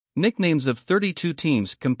Nicknames of 32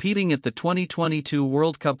 teams competing at the 2022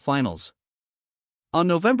 World Cup Finals. On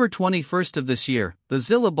November 21st of this year, the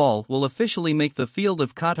Zilla Ball will officially make the field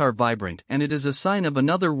of Qatar vibrant, and it is a sign of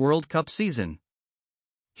another World Cup season.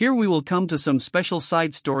 Here we will come to some special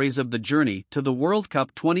side stories of the journey to the World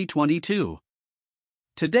Cup 2022.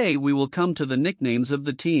 Today we will come to the nicknames of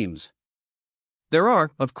the teams. There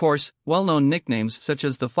are, of course, well-known nicknames such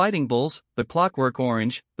as the Fighting Bulls, the Clockwork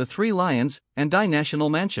Orange, the Three Lions, and Die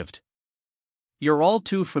Nationalmannschaft. You're all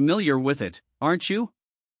too familiar with it, aren't you?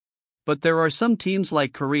 But there are some teams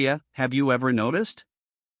like Korea, have you ever noticed?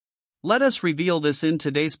 Let us reveal this in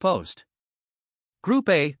today's post. Group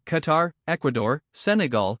A, Qatar, Ecuador,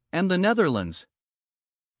 Senegal, and the Netherlands.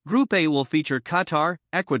 Group A will feature Qatar,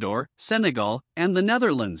 Ecuador, Senegal, and the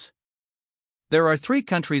Netherlands. There are three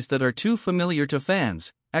countries that are too familiar to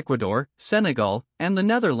fans: Ecuador, Senegal, and the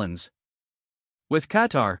Netherlands. With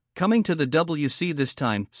Qatar, coming to the WC this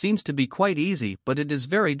time seems to be quite easy, but it is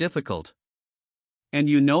very difficult. And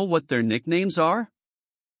you know what their nicknames are?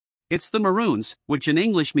 It's the Maroons, which in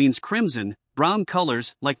English means crimson, brown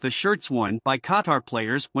colors like the shirts worn by Qatar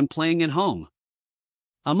players when playing at home.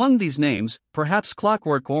 Among these names, perhaps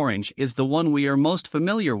Clockwork Orange is the one we are most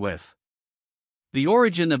familiar with. The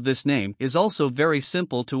origin of this name is also very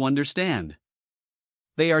simple to understand.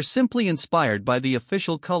 They are simply inspired by the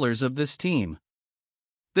official colors of this team.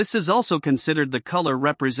 This is also considered the color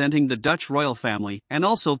representing the Dutch royal family and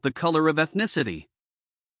also the color of ethnicity.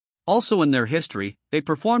 Also in their history, they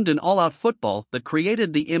performed an all-out football that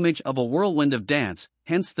created the image of a whirlwind of dance,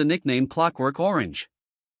 hence the nickname Clockwork Orange.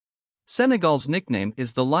 Senegal's nickname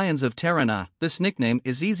is the Lions of Teranga. This nickname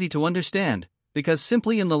is easy to understand, because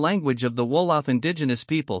simply in the language of the Wolof indigenous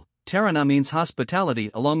people, Teranga means hospitality,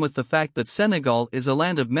 along with the fact that Senegal is a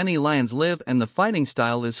land of many lions live and the fighting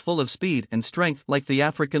style is full of speed and strength like the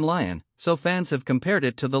African lion, so fans have compared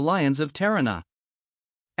it to the Lions of Teranga.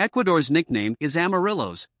 Ecuador's nickname is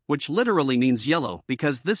Amarillos, which literally means yellow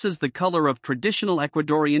because this is the color of traditional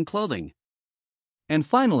Ecuadorian clothing. And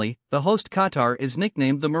finally, the host Qatar is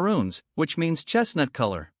nicknamed the Maroons, which means chestnut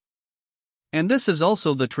color. And this is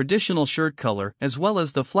also the traditional shirt color as well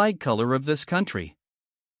as the flag color of this country.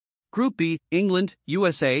 Group B, England,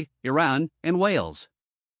 USA, Iran, and Wales.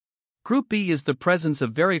 Group B is the presence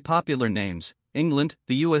of very popular names: England,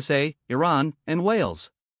 the USA, Iran, and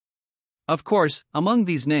Wales. Of course, among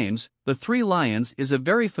these names, the Three Lions is a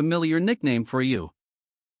very familiar nickname for you.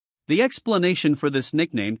 The explanation for this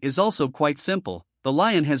nickname is also quite simple. The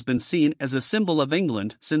lion has been seen as a symbol of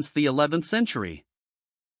England since the 11th century.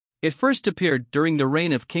 It first appeared during the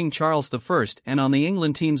reign of King Charles I, and on the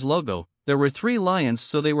England team's logo, there were three lions,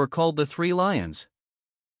 so they were called the Three Lions.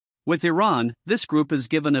 With Iran, this group is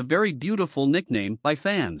given a very beautiful nickname by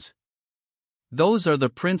fans. Those are the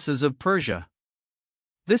Princes of Persia.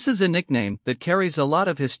 This is a nickname that carries a lot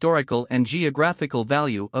of historical and geographical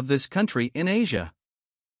value of this country in Asia.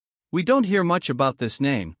 We don't hear much about this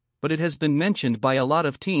name, but it has been mentioned by a lot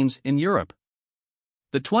of teams in Europe.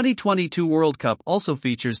 The 2022 World Cup also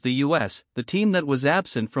features the US, the team that was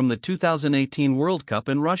absent from the 2018 World Cup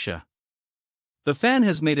in Russia. The fan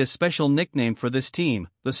has made a special nickname for this team,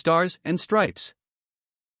 the Stars and Stripes.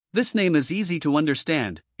 This name is easy to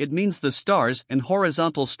understand, it means the stars and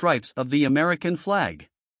horizontal stripes of the American flag.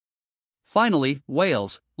 Finally,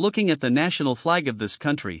 Wales, looking at the national flag of this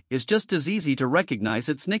country, is just as easy to recognize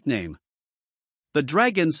its nickname. The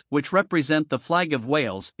Dragons, which represent the flag of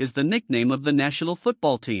Wales, is the nickname of the national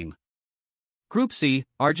football team. Group C,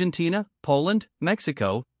 Argentina, Poland,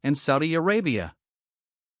 Mexico, and Saudi Arabia.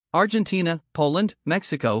 Argentina, Poland,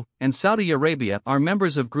 Mexico, and Saudi Arabia are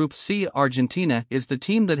members of Group C. Argentina is the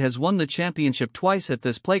team that has won the championship twice at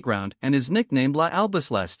this playground and is nicknamed La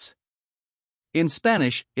Albicelestes. In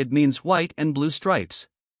Spanish, it means white and blue stripes.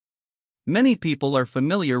 Many people are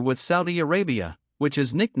familiar with Saudi Arabia, which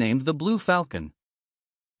is nicknamed the Blue Falcon.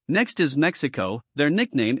 Next is Mexico, their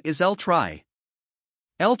nickname is El Tri.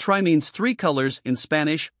 El Tri means three colors in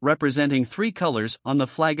Spanish, representing three colors on the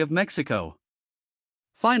flag of Mexico.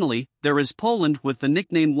 Finally, there is Poland with the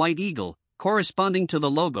nickname White Eagle, corresponding to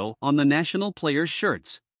the logo on the national players'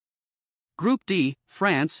 shirts. Group D,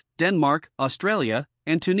 France, Denmark, Australia,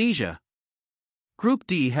 and Tunisia. Group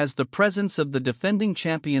D has the presence of the defending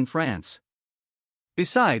champion France.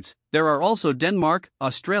 Besides, there are also Denmark,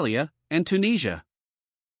 Australia, and Tunisia.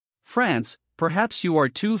 France, perhaps you are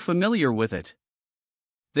too familiar with it.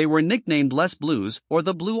 They were nicknamed Les Blues or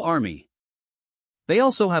the Blue Army. They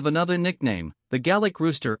also have another nickname, the Gallic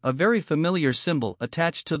Rooster, a very familiar symbol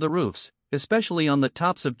attached to the roofs, especially on the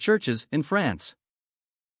tops of churches in France.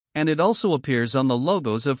 And it also appears on the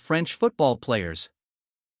logos of French football players.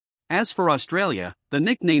 As for Australia, the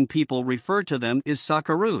nickname people refer to them is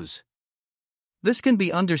Socceroos. This can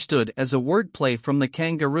be understood as a wordplay from the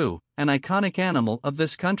kangaroo, an iconic animal of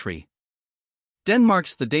this country.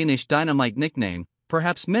 Denmark's the Danish Dynamite nickname,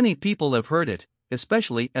 perhaps many people have heard it,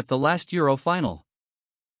 especially at the last Euro final.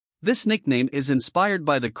 This nickname is inspired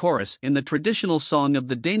by the chorus in the traditional song of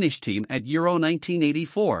the Danish team at Euro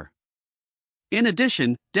 1984. In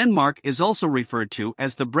addition, Denmark is also referred to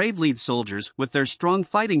as the brave lead soldiers with their strong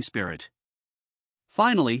fighting spirit.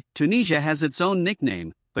 Finally, Tunisia has its own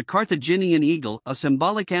nickname, the Carthaginian eagle, a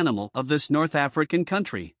symbolic animal of this North African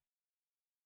country.